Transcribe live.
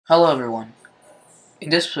Hello everyone. In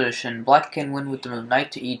this position, black can win with the move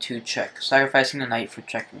knight to e2 check, sacrificing the knight for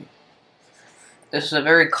checkmate. This is a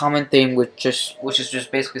very common thing which is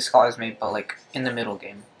just basically scholar's mate, but like in the middle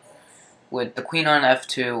game, with the queen on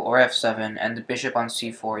f2 or f7 and the bishop on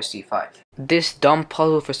c4 or c5. This dumb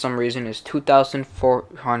puzzle for some reason is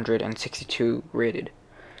 2462 rated.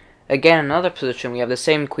 Again, in another position we have the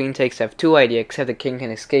same queen takes f2 idea, except the king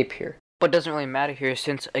can escape here. But it doesn't really matter here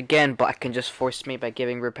since, again, black can just force mate by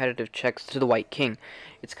giving repetitive checks to the white king.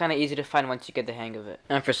 It's kind of easy to find once you get the hang of it.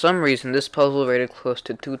 And for some reason, this puzzle rated close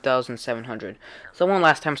to 2,700. Someone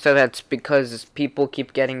last time said that's because people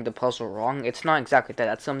keep getting the puzzle wrong. It's not exactly that.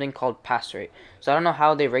 That's something called pass rate. So I don't know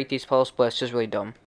how they rate these puzzles, but it's just really dumb.